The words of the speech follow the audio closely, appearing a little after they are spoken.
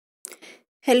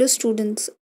Hello, students.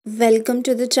 Welcome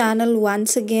to the channel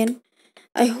once again.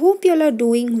 I hope you all are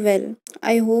doing well.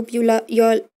 I hope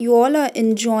you all are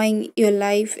enjoying your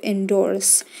life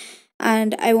indoors.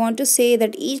 And I want to say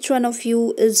that each one of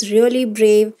you is really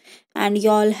brave, and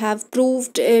y'all have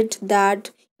proved it that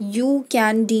you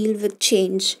can deal with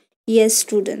change. Yes,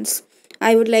 students.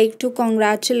 I would like to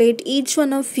congratulate each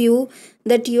one of you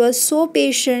that you are so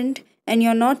patient and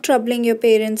you're not troubling your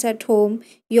parents at home.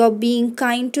 You're being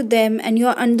kind to them and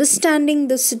you're understanding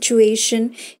the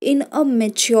situation in a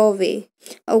mature way.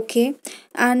 Okay,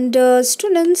 and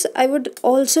students, I would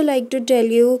also like to tell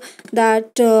you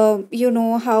that you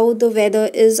know how the weather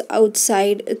is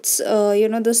outside. It's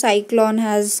the cyclone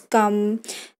has come,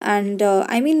 and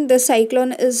the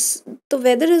cyclone is the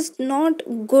weather is not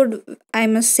good, I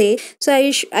must say.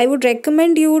 So I would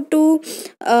recommend you to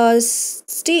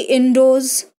stay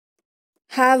indoors,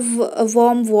 have a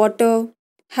warm water,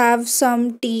 have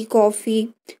some tea,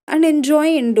 coffee, and enjoy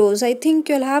indoors. I think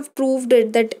you'll have proved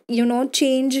it that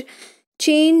change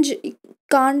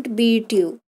can't beat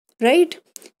you, right?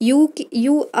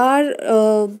 You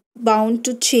are bound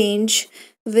to change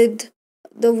with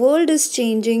the world is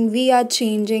changing, we are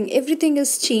changing, everything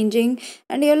is changing,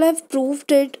 and you'll have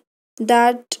proved it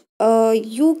that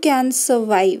you can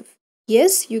survive.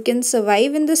 Yes, you can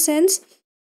survive in the sense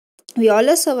we all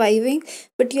are surviving,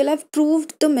 but you'll have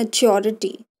proved the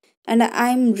maturity. And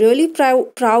I'm really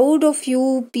proud of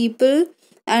you people.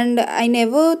 And I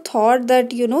never thought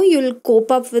that you'll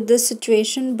cope up with this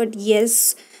situation, but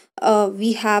yes,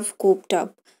 we have coped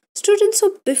up. Students,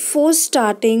 so before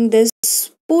starting this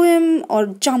poem or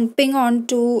jumping on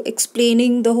to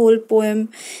explaining the whole poem,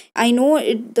 I know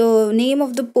the name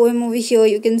of the poem over here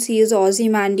you can see is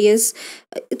Ozymandias.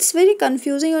 It's very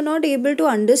confusing. You're not able to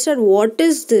understand what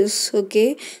is this.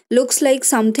 Okay, looks like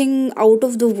something out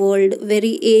of the world,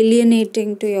 very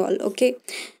alienating to you all. Okay,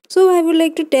 so I would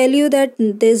like to tell you that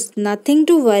there's nothing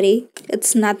to worry.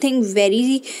 It's nothing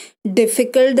very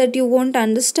difficult that you won't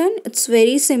understand. It's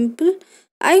very simple.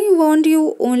 I want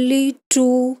you only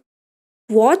to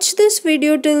watch this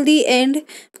video till the end,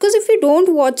 because if you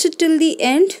don't watch it till the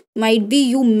end, might be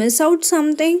you miss out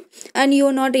something and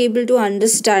you're not able to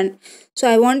understand. So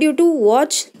I want you to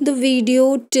watch the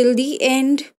video till the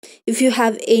end. If you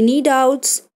have any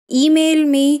doubts, email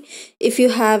me. If you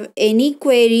have any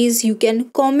queries, you can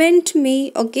comment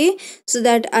me, okay, so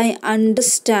that I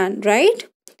understand, right?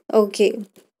 Okay.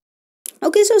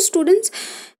 Okay, so students,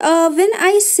 when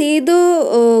I say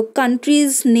the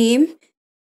country's name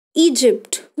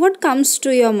Egypt, what comes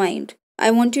to your mind? I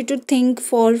want you to think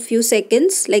for a few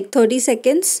seconds, like 30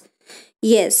 seconds.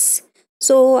 Yes.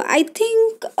 So I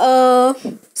think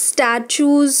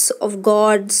statues of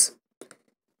gods,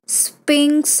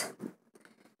 Sphinx,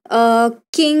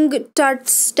 King Tut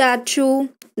statue,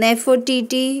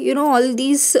 Nefertiti, all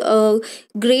these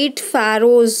great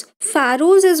pharaohs.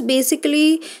 Pharaohs is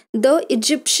basically the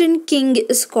Egyptian king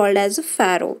is called as a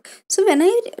pharaoh. So when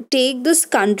I take this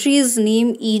country's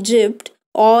name, Egypt,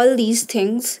 all these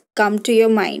things come to your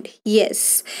mind.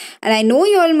 Yes. And I know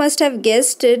you all must have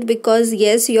guessed it because,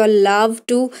 yes, you all love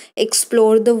to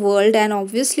explore the world, and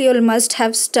obviously, you all must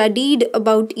have studied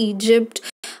about Egypt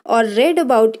or read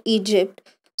about Egypt.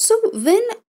 So, when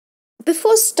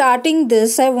before starting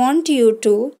this, I want you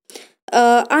to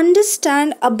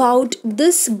understand about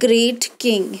this great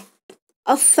king,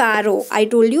 a pharaoh. I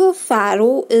told you a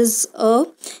pharaoh is a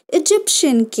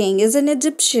Egyptian king, is an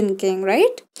Egyptian king,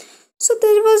 right? So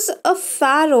there was a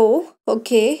pharaoh,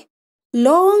 okay,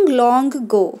 long, long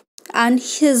ago, and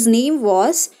his name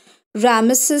was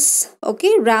Ramesses,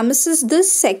 okay, Ramesses the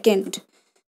second.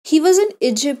 He was an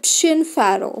Egyptian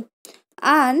pharaoh,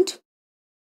 and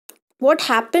what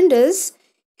happened is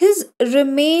his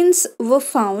remains were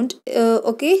found,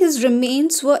 okay, his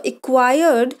remains were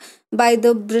acquired by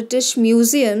the British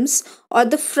museums, or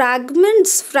the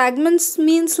fragments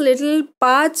means little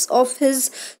parts of his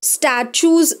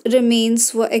statues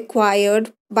remains were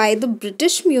acquired by the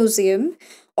British museum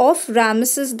of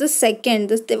Ramesses the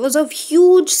second. There was a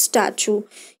huge statue.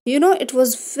 It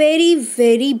was very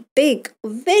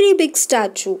big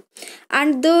statue,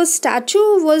 and the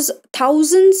statue was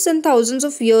thousands and thousands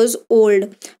of years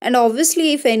old. And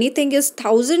obviously, if anything is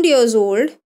 1,000 years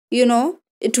old,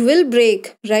 it will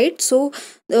break, right? So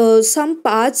some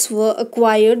parts were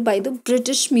acquired by the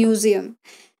British Museum,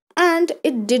 and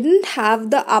it didn't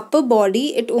have the upper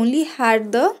body, it only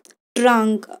had the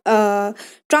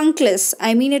trunkless.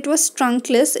 I mean, it was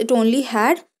trunkless, it only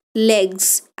had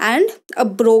legs and a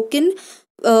broken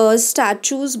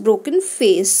statue's broken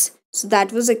face. So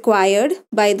that was acquired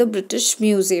by the British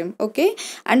Museum. Okay,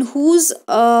 and whose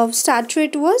statue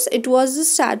it was? It was the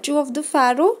statue of the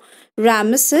pharaoh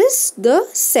Ramesses the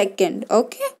second.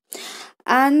 Okay,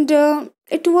 and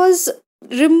it was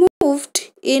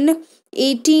removed in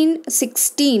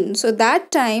 1816. So that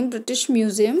time British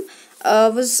Museum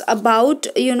was about,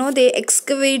 they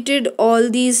excavated all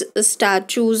these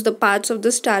statues, the parts of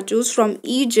the statues from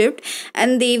Egypt,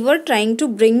 and they were trying to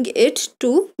bring it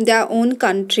to their own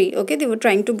country. Okay, they were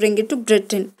trying to bring it to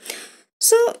Britain.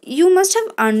 So you must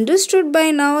have understood by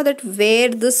now that where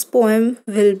this poem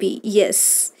will be.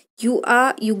 Yes, you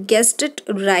guessed it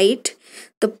right.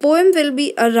 The poem will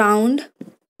be around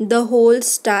the whole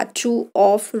statue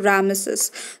of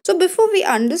Ramesses. So before we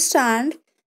understand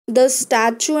the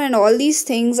statue and all these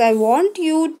things, I want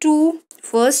you to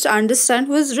first understand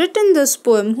who has written this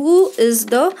poem, who is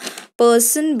the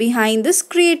person behind this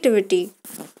creativity.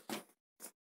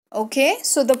 Okay,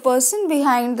 so the person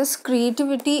behind this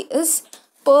creativity is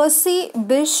Percy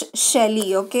Bysshe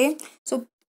Shelly. Okay, so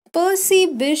Percy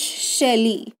Bysshe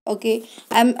Shelly. Okay,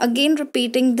 I'm again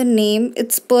repeating the name.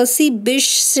 It's Percy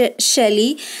Bysshe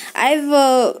Shelly. I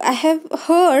have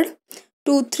heard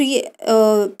two three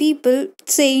people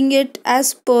saying it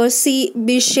as Percy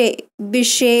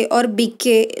Bysshe or Bike.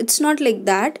 It's not like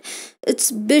that.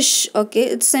 It's Bish. Okay,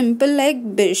 it's simple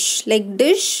like Bish, like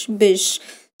dish Bish.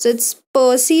 So it's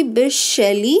Percy Bysshe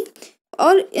Shelley,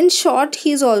 or in short,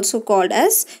 he is also called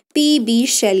as P.B.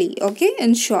 Shelley. Okay,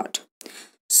 in short.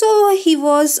 So he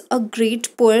was a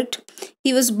great poet.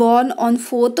 He was born on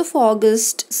 4th of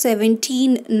August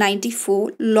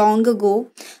 1794, long ago,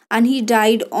 and he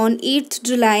died on 8th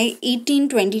July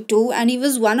 1822, and he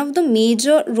was one of the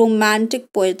major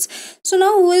romantic poets. So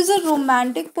now, who is a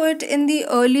romantic poet? In the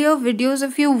earlier videos,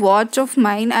 if you watch of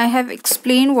mine, I have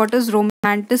explained what is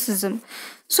romanticism.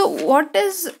 So what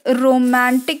is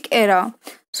romantic era?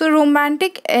 So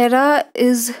romantic era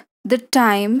is the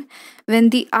time when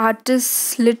the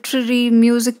artists, literary,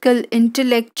 musical,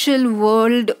 intellectual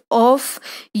world of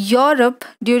Europe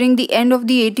during the end of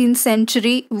the 18th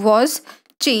century was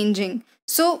changing.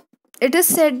 So it is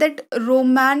said that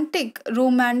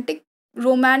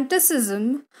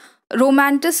romanticism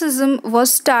romanticism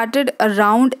was started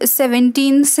around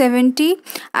 1770,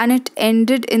 and it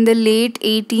ended in the late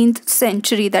 18th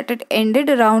century, that it ended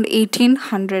around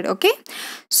 1800. Okay,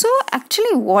 so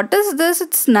actually what is this?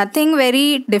 It's nothing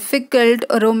very difficult.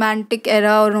 A romantic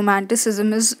era or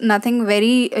romanticism is nothing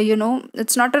very,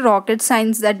 it's not a rocket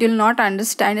science that you'll not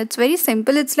understand. It's very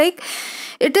simple. It's like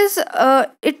it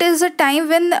is a time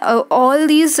when all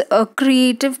these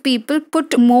creative people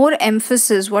put more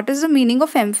emphasis. What is the meaning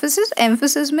of emphasis?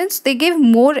 Emphasis means they gave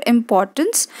more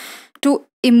importance to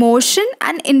emotion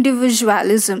and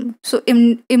individualism. So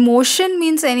emotion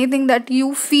means anything that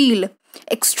you feel,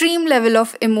 extreme level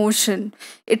of emotion.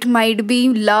 It might be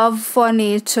love for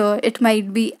nature, it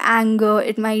might be anger,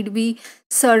 it might be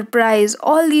surprise,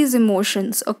 all these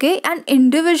emotions. Okay, and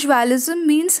individualism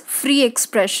means free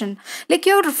expression, like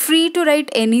you're free to write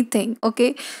anything.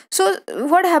 Okay, so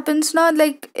what happens now,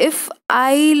 like if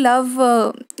I love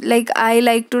like I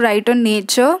like to write on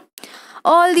nature,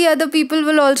 all the other people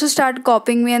will also start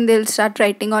copying me and they'll start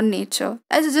writing on nature.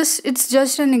 As just It's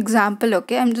just an example.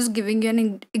 Okay, I'm just giving you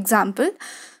an example.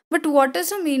 But what is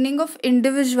the meaning of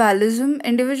individualism?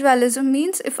 Individualism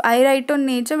means if I write on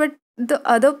nature, but the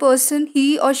other person,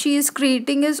 he or she is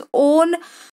creating his own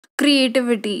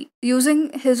creativity,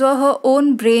 using his or her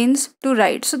own brains to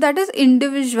write. So that is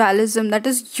individualism, that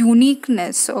is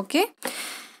uniqueness. Okay,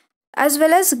 as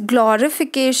well as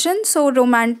glorification. So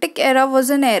romantic era was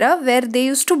an era where they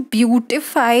used to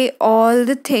beautify all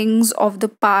the things of the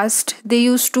past. They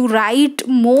used to write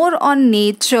more on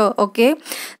nature. Okay,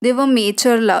 they were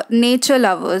nature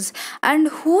lovers. And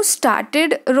who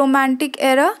started romantic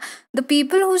era? The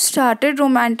people who started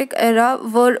romantic era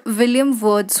were William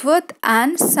Wordsworth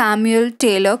and Samuel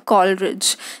Taylor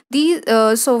Coleridge.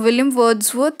 So William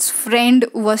Wordsworth's friend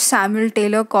was Samuel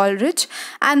Taylor Coleridge,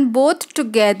 and both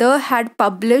together had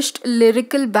published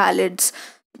lyrical ballads.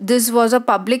 This was a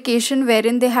publication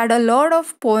wherein they had a lot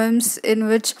of poems in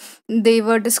which they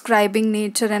were describing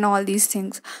nature and all these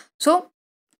things. So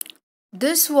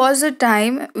this was a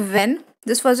time,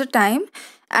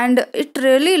 and it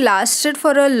really lasted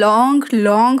for a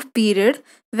long period,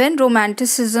 when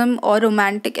romanticism or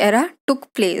romantic era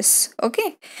took place.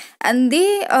 Okay, and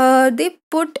they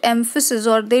put emphasis,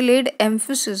 or they laid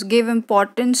emphasis, gave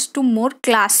importance to more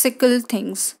classical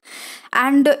things,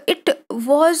 and it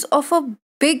was of a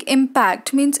big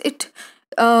impact. Means it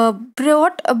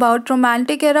brought about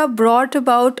romantic era brought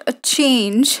about a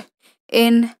change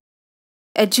in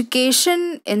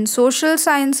education, in social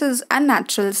sciences and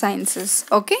natural sciences.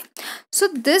 Okay, so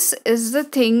this is the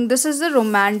thing, this is the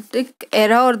romantic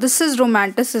era, or this is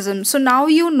romanticism. So now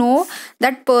you know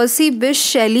that Percy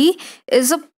Bysshe Shelley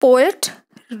is a poet,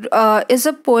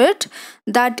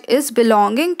 that is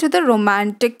belonging to the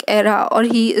romantic era, or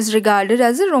he is regarded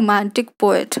as a romantic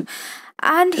poet,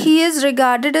 and he is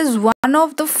regarded as one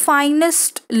of the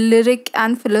finest lyric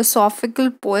and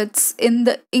philosophical poets in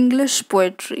the English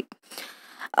poetry.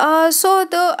 So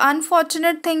the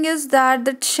unfortunate thing is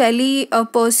that Shelley,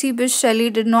 Percy Bysshe Shelley,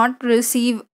 did not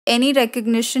receive any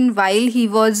recognition while he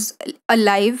was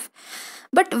alive.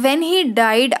 But when he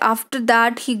died, after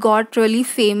that, he got really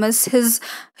famous. His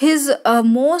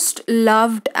most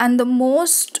loved and the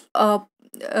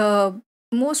uh,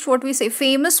 most, what we say,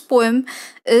 famous poem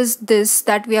is this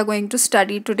that we are going to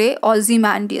study today,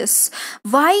 Ozymandias.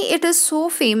 Why it is so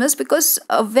famous? Because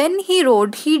when he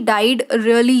wrote, he died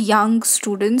really young,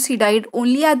 students. He died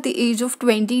only at the age of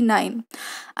 29,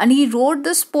 and he wrote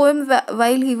this poem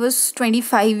while he was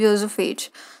 25 years of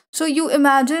age. So you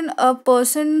imagine a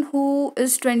person who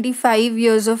is 25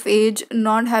 years of age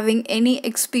not having any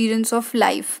experience of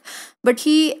life, but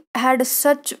he had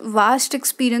such vast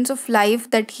experience of life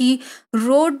that he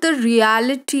wrote the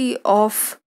reality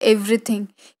of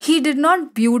everything. He did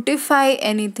not beautify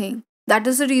anything. That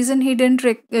is the reason he didn't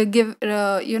give,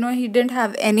 he didn't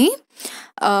have any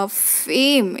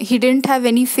fame. He didn't have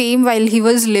any fame while he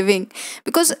was living,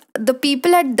 because the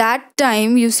people at that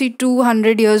time, you see,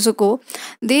 200 years ago,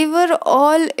 they were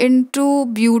all into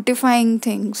beautifying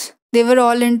things. They were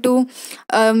all into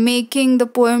making the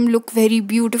poem look very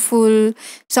beautiful.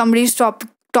 Somebody stop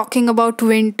talking about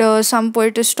winter, some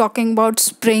poet is talking about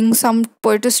spring, some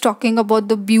poet is talking about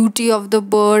the beauty of the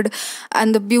bird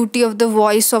and the beauty of the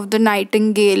voice of the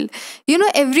nightingale.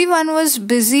 Everyone was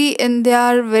busy in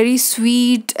their very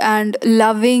sweet and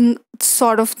loving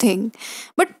sort of thing.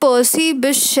 But Percy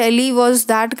Bysshe Shelley was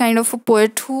that kind of a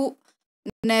poet who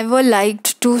never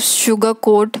liked to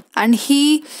sugarcoat, and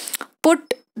he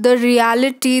put the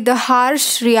reality, the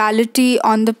harsh reality,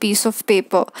 on the piece of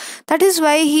paper. That is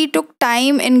why he took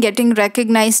time in getting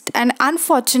recognized, and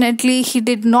unfortunately, he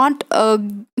did not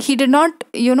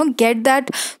get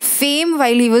that fame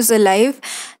while he was alive.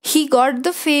 He got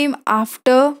the fame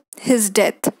after his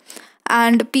death,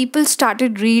 and people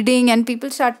started reading and people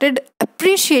started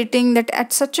appreciating that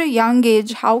at such a young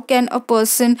age, how can a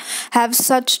person have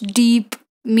such deep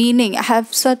meaning,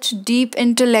 have such deep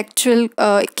intellectual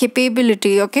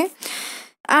capability. Okay,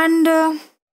 and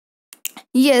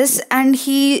yes, and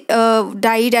he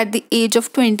died at the age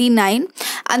of 29,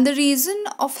 and the reason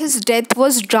of his death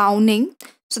was drowning.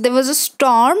 So there was a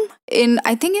storm in,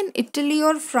 I think, in Italy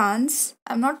or France,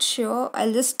 I'm not sure,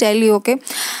 I'll just tell you. Okay,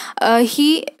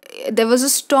 he there was a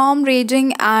storm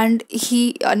raging and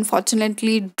he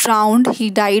unfortunately drowned.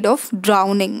 He died of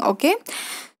drowning. Okay,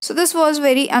 so this was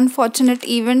very unfortunate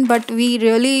event, but we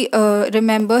really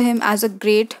remember him as a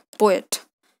great poet,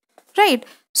 right?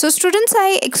 So students,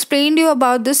 I explained you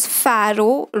about this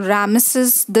pharaoh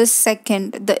Ramesses II,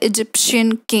 the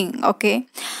Egyptian king. Okay,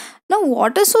 now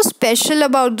what is so special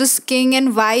about this king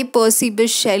and why Percy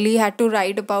Bysshe Shelley had to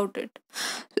write about it?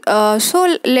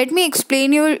 So let me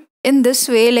explain you in this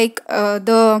way. Like,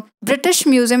 the British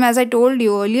Museum, as I told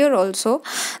you earlier also,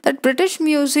 that British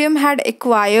Museum had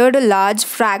acquired a large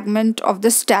fragment of the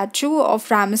statue of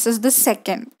Ramesses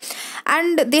II,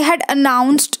 and they had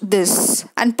announced this.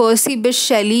 And Percy Bysshe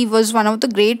Shelley was one of the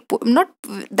great not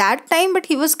that time, but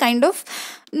he was kind of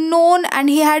known, and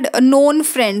he had known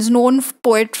friends, known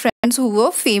poet friends who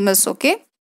were famous. Okay,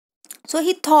 so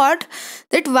he thought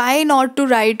that why not to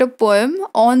write a poem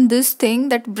on this thing,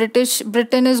 that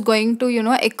Britain is going to,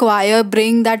 acquire,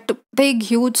 bring that big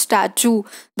huge statue,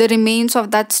 the remains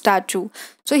of that statue.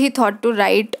 So he thought to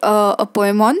write a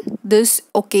poem on this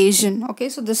occasion. Okay,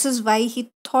 so this is why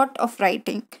he thought of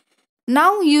writing.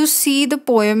 Now you see the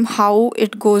poem, how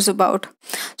it goes about.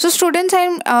 So students,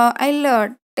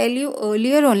 I'll tell you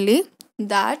earlier only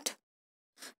that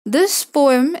this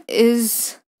poem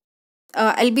is,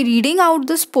 I'll be reading out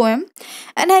this poem,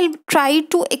 and I'll try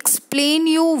to explain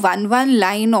you one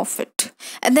line of it,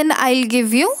 and then I'll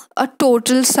give you a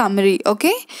total summary.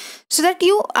 Okay, so that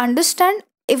you understand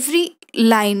every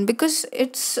line, because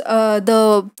it's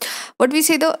the what we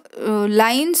say, the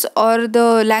lines or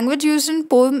the language used in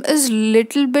poem is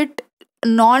little bit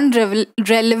non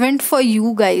relevant for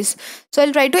you guys. So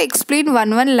I'll try to explain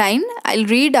one line. I'll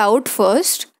read out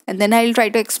first, and then I'll try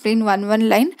to explain one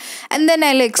line, and then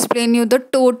I'll explain you the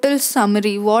total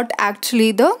summary, what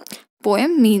actually the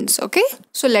poem means. Okay,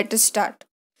 so let us start.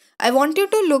 I want you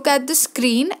to look at the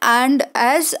screen, and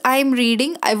as I'm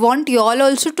reading, I want you all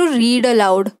also to read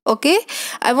aloud. Okay?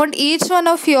 I want each one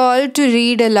of you all to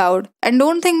read aloud. And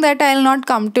don't think that I'll not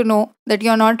come to know that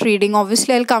you're not reading.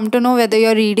 Obviously, I'll come to know whether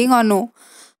you're reading or no.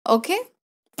 Okay?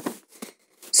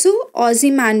 So,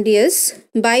 Ozymandias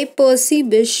by Percy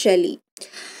Bysshe Shelly.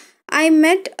 I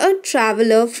met a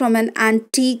traveler from an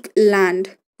antique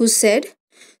land who said,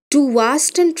 two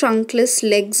vast and trunkless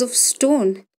legs of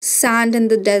stone, sand in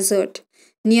the desert.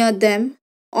 Near them,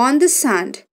 on the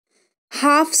sand,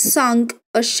 half sunk,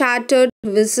 a shattered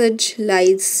visage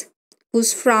lies,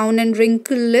 whose frown and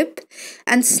wrinkled lip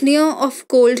and sneer of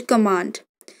cold command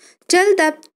tell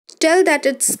that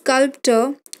its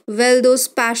sculptor well those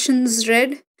passions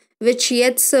red which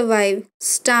yet survive,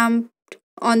 stamped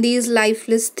on these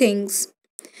lifeless things.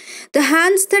 The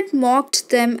hands that mocked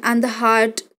them and the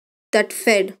heart that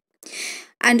fed.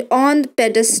 And on the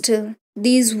pedestal,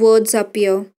 these words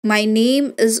appear: my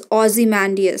name is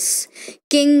Ozymandias,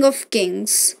 King of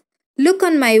Kings. Look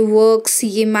on my works,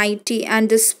 ye mighty, and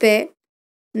despair.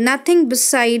 Nothing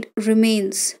beside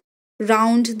remains.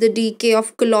 Round the decay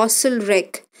of colossal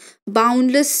wreck,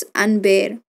 boundless and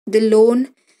bare, the lone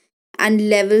and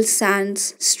level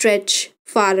sands stretch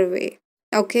far away.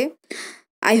 Okay?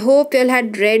 I hope you all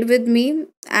had read with me,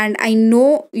 and I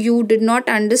know you did not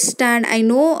understand. I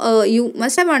know you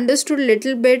must have understood a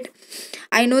little bit.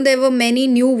 I know there were many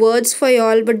new words for you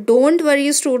all, but don't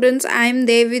worry, students. I am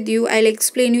there with you. I'll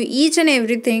explain you each and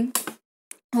everything.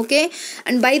 Okay,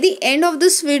 and by the end of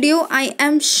this video, I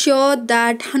am sure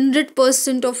that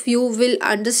 100% of you will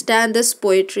understand this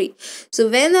poetry. So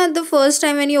when at the first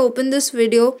time when you open this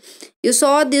video, you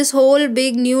saw this whole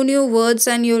big new words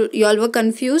and you all were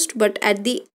confused, but at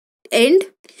the end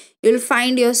you'll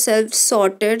find yourself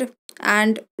sorted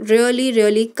and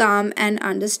really calm and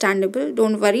understandable.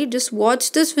 Don't worry, just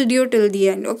watch this video till the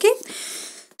end. Okay,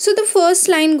 so the first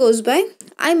line goes by,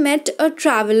 I met a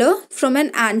traveler from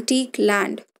an antique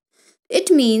land.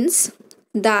 It means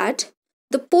that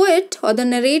the poet or the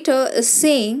narrator is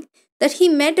saying that he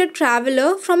met a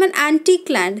traveler from an antique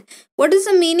land. What is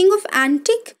the meaning of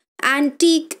antique?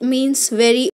 Antique means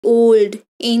very old,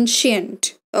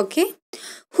 ancient. Okay.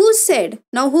 Who said?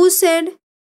 Now, who said?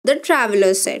 The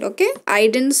traveler said. Okay. I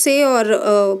didn't say,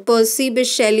 or Percy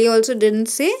Bysshe Shelly also didn't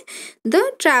say.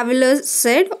 The traveler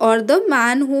said, or the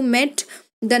man who met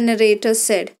the narrator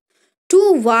said.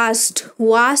 Too vast.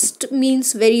 Vast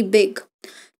means very big.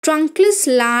 Trunkless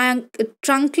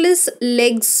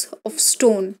legs of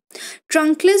stone.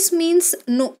 Trunkless means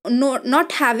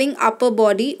not having upper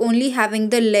body, only having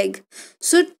the leg.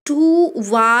 So two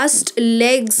vast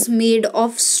legs made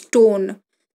of stone.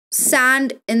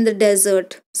 Stand in the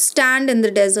desert.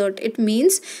 It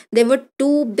means there were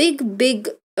two big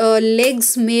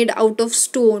legs made out of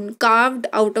stone, carved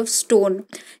out of stone.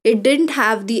 It didn't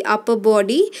have the upper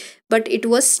body, but it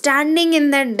was standing in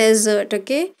that desert.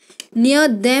 Okay, near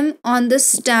them on the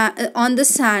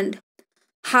sand,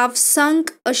 half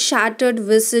sunk, a shattered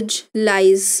visage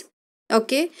lies.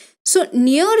 Okay, so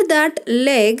near that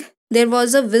leg there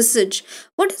was a visage.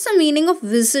 What is the meaning of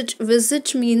visage?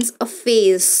 Visage means a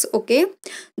face. Okay,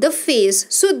 the face.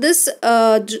 So this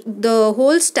the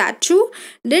whole statue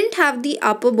didn't have the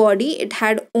upper body, it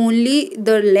had only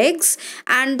the legs,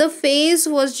 and the face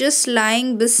was just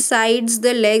lying besides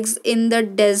the legs in the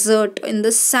desert, in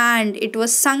the sand. It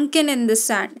was sunken in the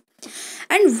sand.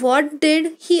 And what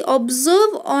did he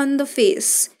observe on the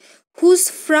face? Whose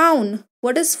frown?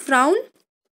 What is frown?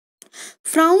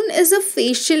 Frown is a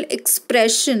facial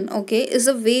expression. Okay, is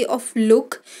a way of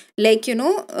look, like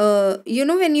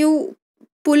when you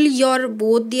pull your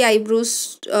both the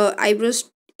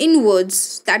eyebrows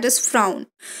inwards, that is frown.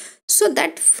 So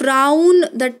that frown,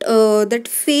 that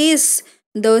face,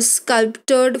 the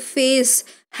sculptured face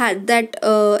had that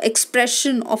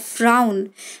expression of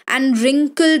frown. And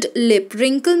wrinkled lip.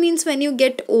 Wrinkle means when you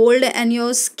get old and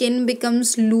your skin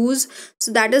becomes loose,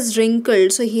 so that is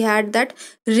wrinkled. So he had that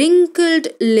wrinkled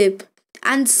lip.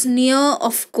 And sneer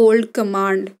of cold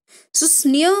command. So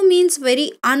sneer means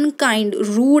very unkind,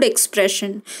 rude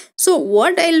expression. So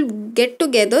what I'll get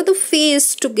together, the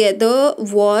face together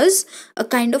was a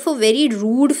kind of a very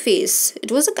rude face.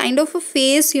 It was a kind of a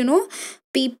face,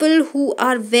 people who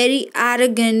are very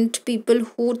arrogant, people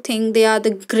who think they are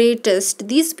the greatest.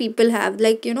 These people have,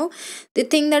 they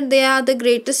think that they are the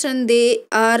greatest and they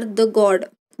are the god.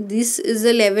 This is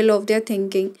the level of their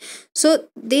thinking. So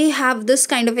they have this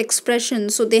kind of expression.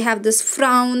 So they have this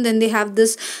frown, then they have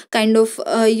this kind of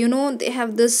they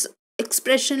have this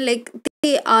expression like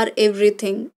they are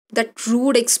everything, that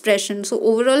rude expression. So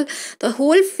overall the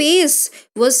whole face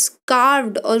was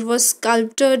carved or was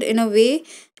sculpted in a way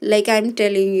like I'm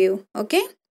telling you. Okay.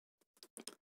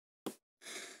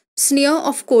 Sneer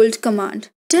of cold command.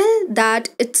 Tell that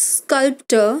its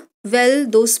sculptor well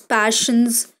those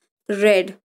passions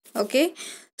read. Okay.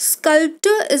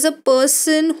 Sculptor is a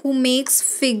person who makes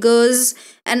figures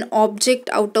and object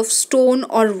out of stone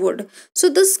or wood. So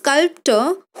the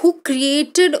sculptor who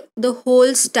created the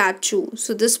whole statue.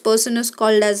 So this person is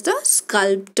called as the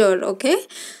sculptor. Okay.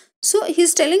 So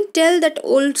he's telling, tell that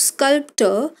old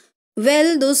sculptor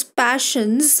well those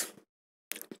passions.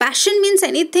 Passion means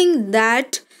anything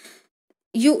that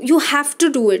you have to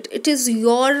do it. It is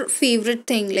your favorite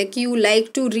thing. Like you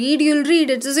like to read, you'll read.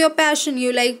 It is your passion.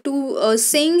 You like to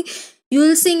sing,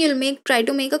 you'll sing. You'll make try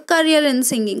to make a career in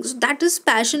singing. So that is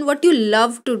passion, what you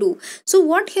love to do. So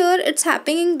what here it's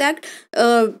happening that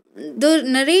the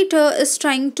narrator is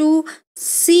trying to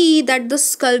see that the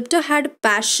sculptor had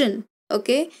passion.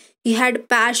 Okay, he had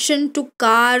passion to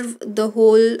carve the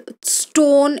whole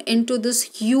stone into this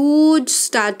huge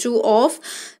statue of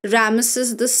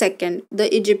Ramesses II,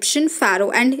 the Egyptian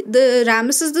pharaoh. And the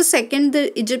Ramesses II,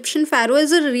 the Egyptian pharaoh,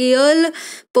 is a real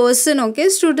person. Okay,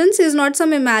 students, is not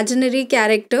some imaginary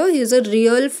character. He is a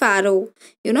real pharaoh.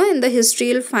 In the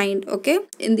history you'll find. Okay,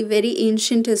 in the very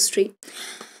ancient history.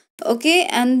 Okay,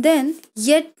 and then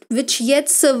yet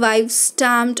survives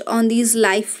stamped on these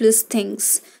lifeless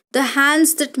things, the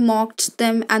hands that mocked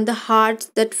them and the heart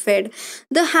that fed.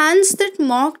 The hands that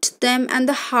mocked them and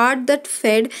the heart that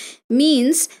fed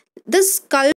means the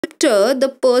sculptor, the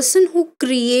person who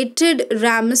created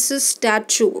Ramesses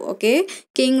statue, okay,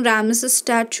 King Ramesses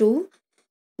statue,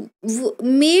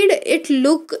 made it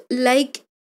look like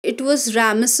it was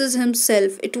Ramesses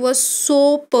himself. It was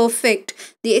so perfect.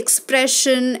 The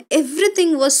expression,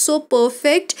 everything was so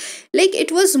perfect. Like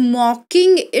it was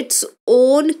mocking its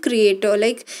own creator.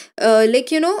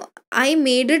 I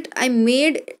made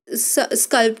it.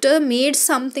 Sculptor made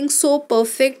something so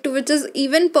perfect, which is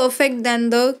even perfect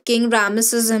than the King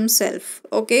Ramesses himself.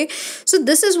 Okay, so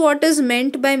this is what is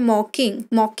meant by mocking.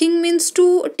 Mocking means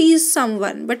to tease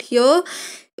someone, but here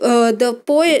the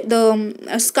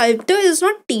sculptor is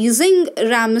not teasing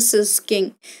Ramesses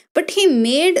king, but he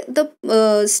made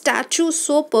the statue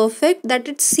so perfect that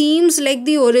it seems like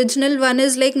the original one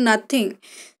is like nothing.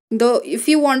 If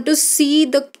you want to see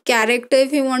the character,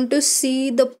 if you want to see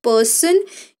the person,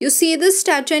 you see the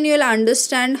statue and you'll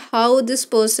understand how this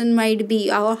person might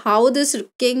be, or how this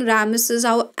King Ramesses,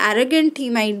 how arrogant he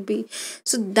might be.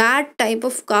 So that type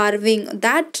of carving,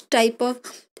 that type of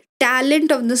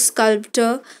talent of the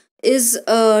sculptor is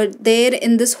there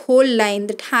in this whole line,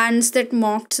 that hands that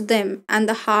mocked them and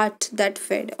the heart that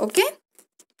fed.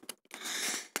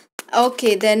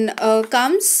 Okay, then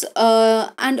comes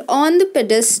and on the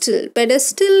pedestal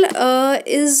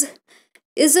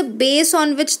is a base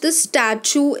on which the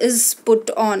statue is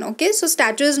put on. Okay, so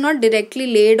statue is not directly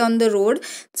laid on the road,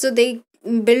 so they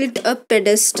built a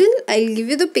pedestal. I'll give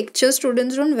you the picture,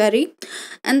 students, don't worry.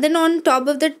 And then on top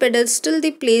of that pedestal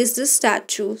they place the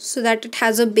statue so that it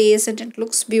has a base and it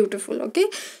looks beautiful. Okay,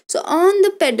 so on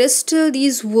the pedestal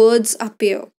these words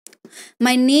appear: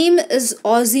 my name is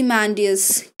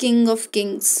Ozymandias, King of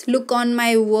Kings. Look on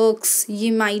my works,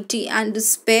 ye mighty, and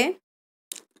despair.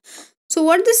 So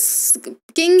what this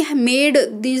king made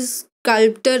these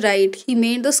sculptor right? He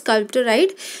made the sculptor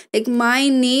right. Like, my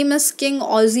name is King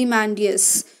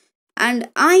Ozymandias and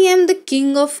I am the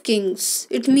King of Kings.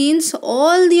 It means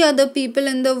all the other people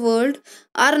in the world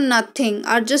are nothing,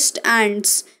 are just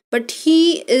ants. But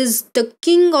he is the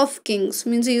King of Kings,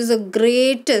 means he is the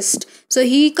greatest. So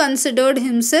he considered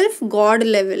himself God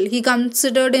level. He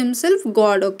considered himself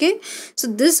God, okay? So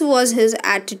this was his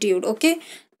attitude, okay?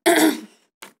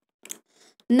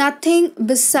 Nothing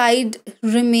beside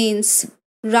remains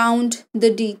round the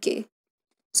decay.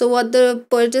 So what the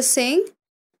poet is saying?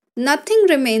 Nothing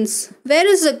remains. Where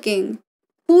is the king?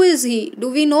 Who is he? Do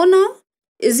we know now?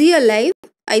 Is he alive?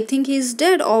 I think he's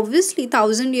dead. Obviously,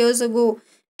 1,000 years ago,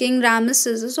 King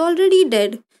Ramesses is already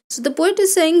dead. So the poet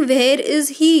is saying, where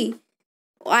is he?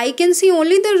 I can see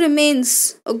only the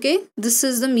remains. Okay, this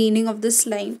is the meaning of this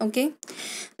line. Okay,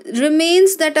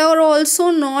 remains that are also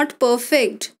not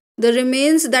perfect. The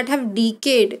remains that have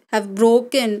decayed, have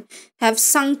broken, have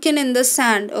sunken in the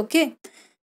sand. Okay,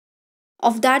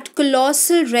 of that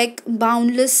colossal wreck,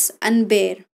 boundless and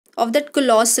bare. Of that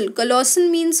colossal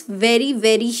means very,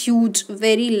 very huge,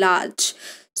 very large.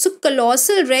 So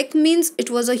colossal wreck means it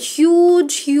was a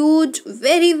huge,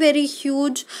 very, very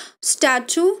huge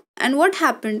statue. And what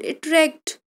happened? It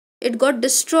wrecked. It got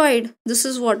destroyed. This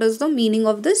is what is the meaning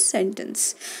of this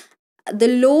sentence. The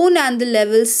lone and the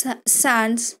level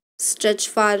sands stretch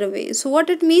far away. So what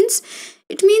it means?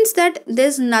 It means that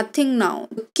there's nothing now.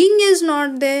 The king is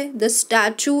not there. The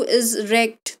statue is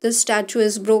wrecked. The statue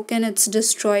is broken. It's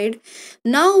destroyed.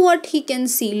 Now what he can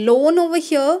see? Lone over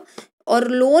here, or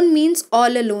lone means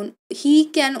all alone. He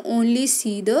can only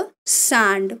see the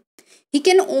sand. He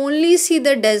can only see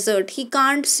the desert. He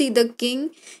can't see the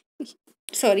king.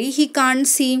 Sorry, he can't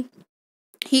see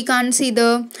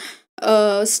the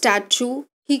statue.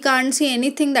 He can't see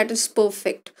anything that is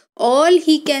perfect. All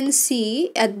he can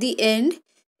see at the end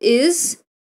is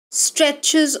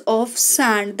stretches of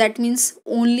sand. That means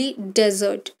only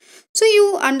desert. So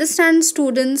you understand,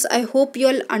 students. I hope you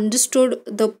all understood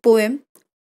the poem.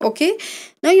 Okay,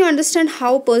 now you understand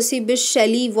how Percy Bysshe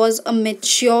Shelley was a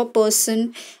mature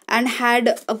person and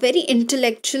had a very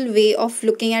intellectual way of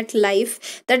looking at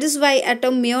life. That is why at the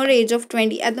mere age of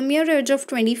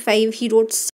 25, he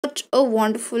wrote such a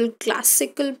wonderful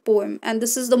classical poem, and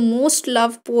this is the most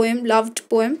loved poem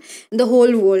in the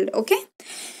whole world. Okay,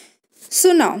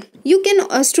 so now you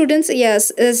can, students,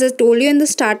 yes, as I told you in the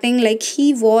starting, like,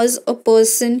 he was a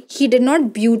person, he did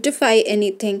not beautify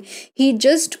anything, he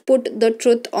just put the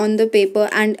truth on the paper,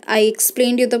 and I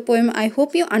explained you the poem. I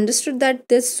hope you understood that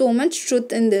there's so much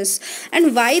truth in this,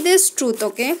 and why there's truth.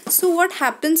 Okay, so what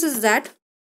happens is that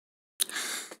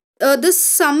the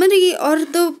summary or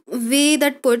the way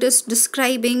that poet is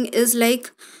describing is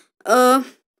like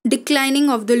declining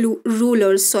of the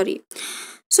rulers. Sorry,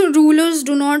 so rulers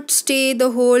do not stay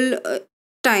the whole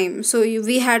time. So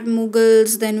we had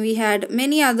Mughals, then we had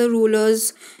many other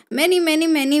rulers, many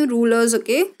rulers.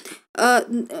 Okay, uh,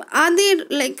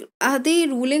 are they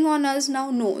ruling on us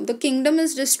now? No, the kingdom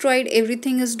is destroyed,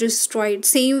 everything is destroyed.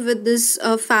 Same with this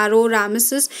pharaoh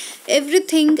Ramesses,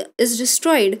 everything is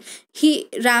destroyed. He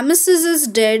Ramesses is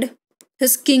dead,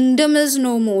 his kingdom is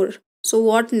no more. So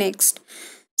what next?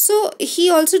 So he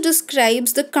also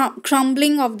describes the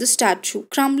crumbling of the statue.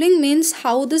 Crumbling means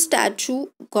how the statue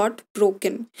got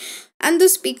broken. And the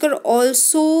speaker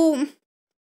also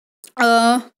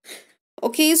uh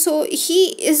okay, so he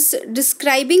is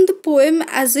describing the poem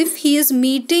as if he is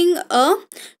meeting a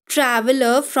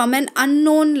traveler from an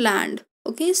unknown land.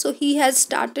 Okay, so he has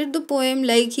started the poem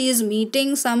like he is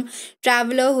meeting some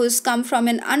traveler who has come from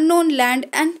an unknown land,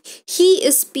 and he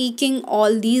is speaking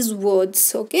all these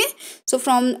words. Okay, so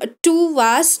from too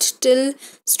vast till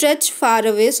stretch far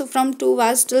away. So from too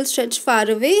vast till stretch far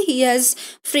away, he has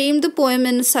framed the poem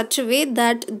in such a way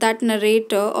that that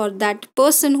narrator or that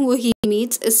person who he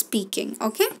meets is speaking.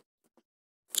 Okay,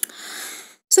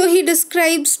 so he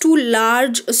describes two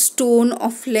large stone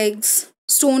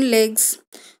legs,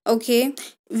 okay,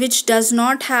 which does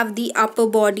not have the upper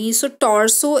body. So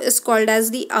torso is called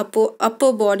as the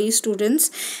upper body,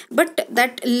 students, but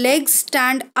that legs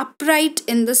stand upright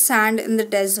in the sand in the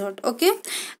desert. Okay,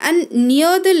 and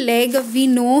near the leg, we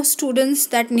know, students,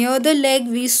 that near the leg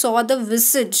we saw the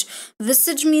visage.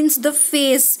 Visage means the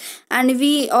face, and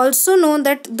we also know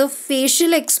that the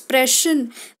facial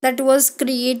expression that was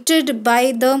created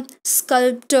by the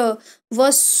sculptor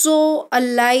was so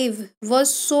alive,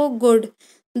 was so good,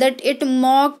 that it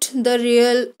mocked the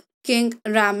real King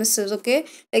Ramesses. Okay,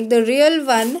 like the real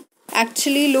one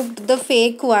actually looked the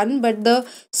fake one, but the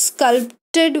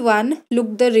sculpted one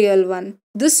looked the real one.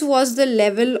 This was the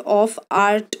level of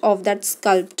art of that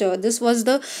sculptor. This was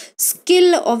the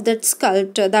skill of that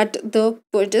sculptor that the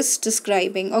poet is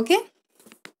describing. Okay,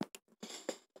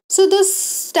 so the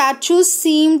statue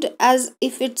seemed as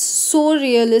if it's so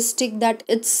realistic that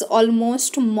it's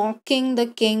almost mocking the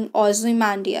king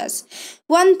Ozymandias.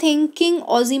 One thing, King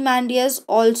Ozymandias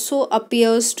also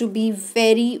appears to be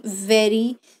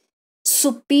very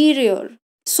superior.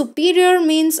 Superior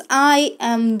means I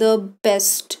am the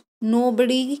best.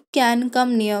 Nobody can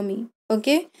come near me.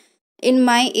 Okay? In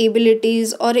my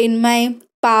abilities or in my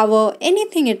power,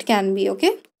 anything it can be.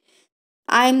 Okay?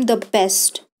 I'm the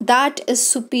best. That is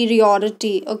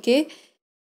superiority. Okay,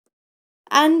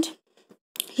 and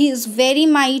he is very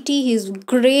mighty, he is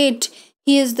great,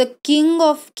 he is the king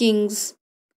of kings.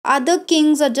 Other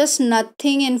kings are just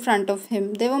nothing in front of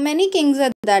him. There were many kings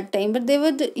at that time, but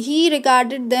he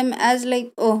regarded them as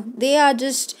like, oh, they are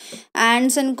just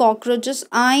ants and cockroaches.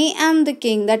 I am the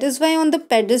king. That is why on the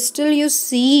pedestal you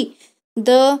see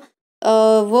the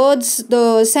words,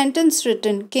 the sentence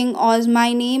written, King Oz,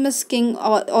 my name is King,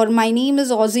 or my name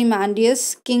is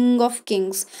Ozymandias, King of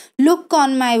Kings. Look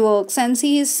on my works. And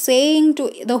he is saying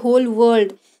to the whole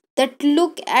world that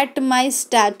look at my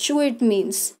statue.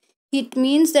 It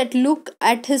means that look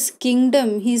at his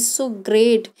kingdom. He's so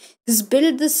great. He's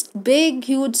built this big,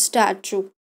 huge statue.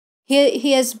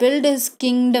 He has built his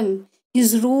kingdom.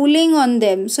 He's ruling on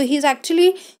them. So he's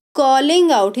actually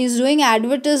calling out, he's doing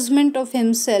advertisement of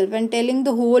himself and telling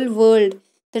the whole world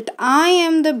that I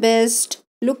am the best.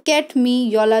 Look at me,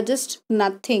 y'all are just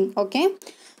nothing. Okay.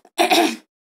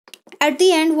 At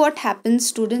the end, what happens,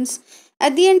 students?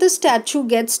 At the end, the statue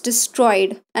gets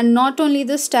destroyed, and not only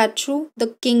the statue,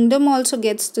 the kingdom also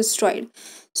gets destroyed.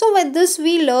 So with this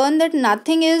we learn that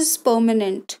nothing is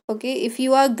permanent. Okay, if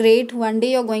you are great, one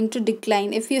day you're going to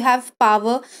decline. If you have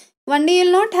power, one day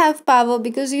you'll not have power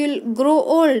because you'll grow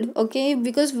old. Okay,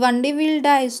 because one day we'll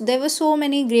die. So there were so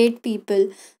many great people,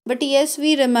 but yes,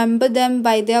 we remember them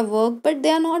by their work, but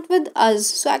they are not with us.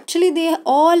 So actually they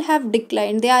all have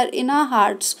declined, they are in our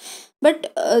hearts.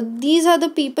 But these are the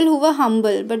people who were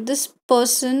humble. But this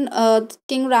person,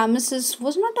 King Ramesses,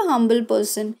 was not a humble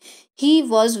person. He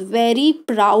was very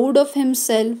proud of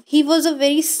himself. He was a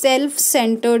very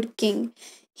self-centered king.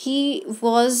 He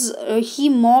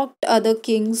mocked other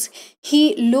kings.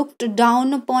 He looked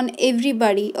down upon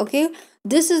everybody. Okay,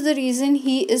 this is the reason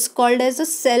he is called as a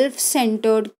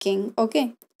self-centered king.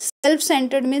 Okay,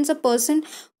 self-centered means a person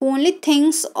who only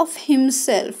thinks of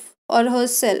himself or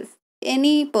herself,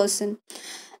 any person,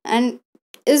 and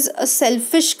is a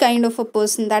selfish kind of a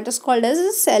person, that is called as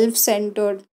a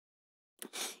self-centered.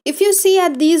 If you see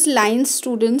at these lines,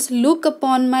 students, look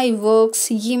upon my works,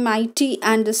 ye mighty,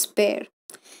 and despair,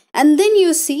 and then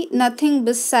you see nothing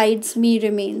besides me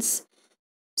remains.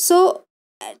 So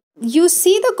you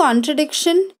see the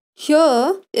contradiction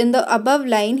here in the above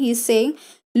line. He's saying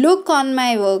look on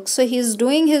my work. So he's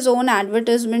doing his own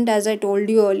advertisement, as I told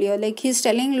you earlier. Like he's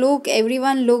telling, look,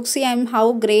 everyone, look, see, I'm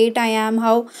how great I am,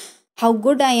 how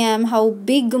good I am, how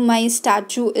big my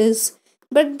statue is,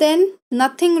 but then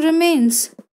nothing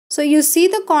remains. So you see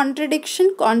the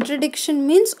contradiction. Contradiction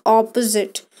means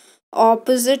opposite,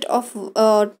 opposite of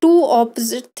two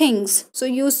opposite things. So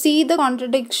you see the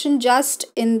contradiction just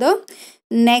in the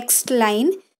next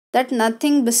line, that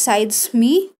nothing besides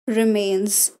me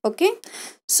remains. Okay,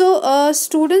 so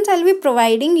students, I'll be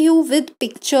providing you with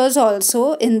pictures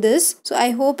also in this. So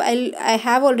I hope I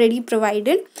have already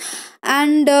provided.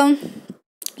 And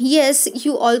yes,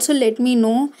 you also let me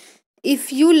know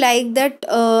if you like that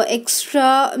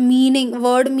extra meaning,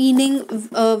 word meaning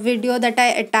video that I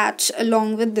attach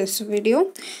along with this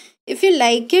video. If you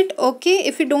like it, okay.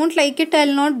 If you don't like it,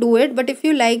 I'll not do it. But if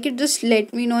you like it, just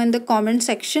let me know in the comment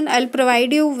section. I'll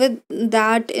provide you with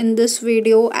that in this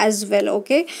video as well.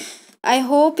 Okay, I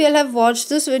hope you'll have watched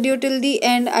this video till the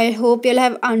end. I hope you'll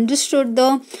have understood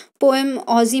the poem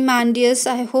Ozymandias.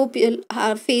 I hope you'll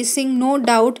are facing no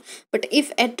doubt. But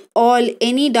if at all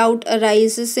any doubt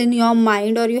arises in your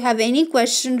mind, or you have any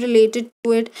question related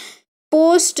to it,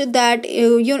 post that,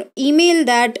 you email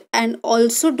that, and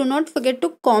also do not forget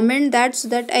to comment that, so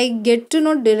that I get to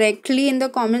know directly in the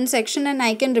comment section, and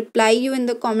I can reply you in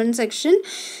the comment section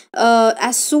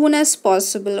as soon as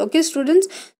possible. Okay, students,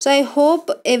 so I hope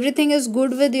everything is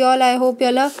good with y'all. I hope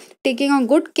y'all are taking a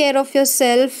good care of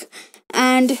yourself,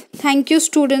 and thank you,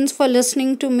 students, for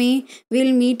listening to me.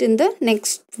 We'll meet in the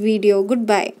next video.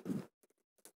 Goodbye.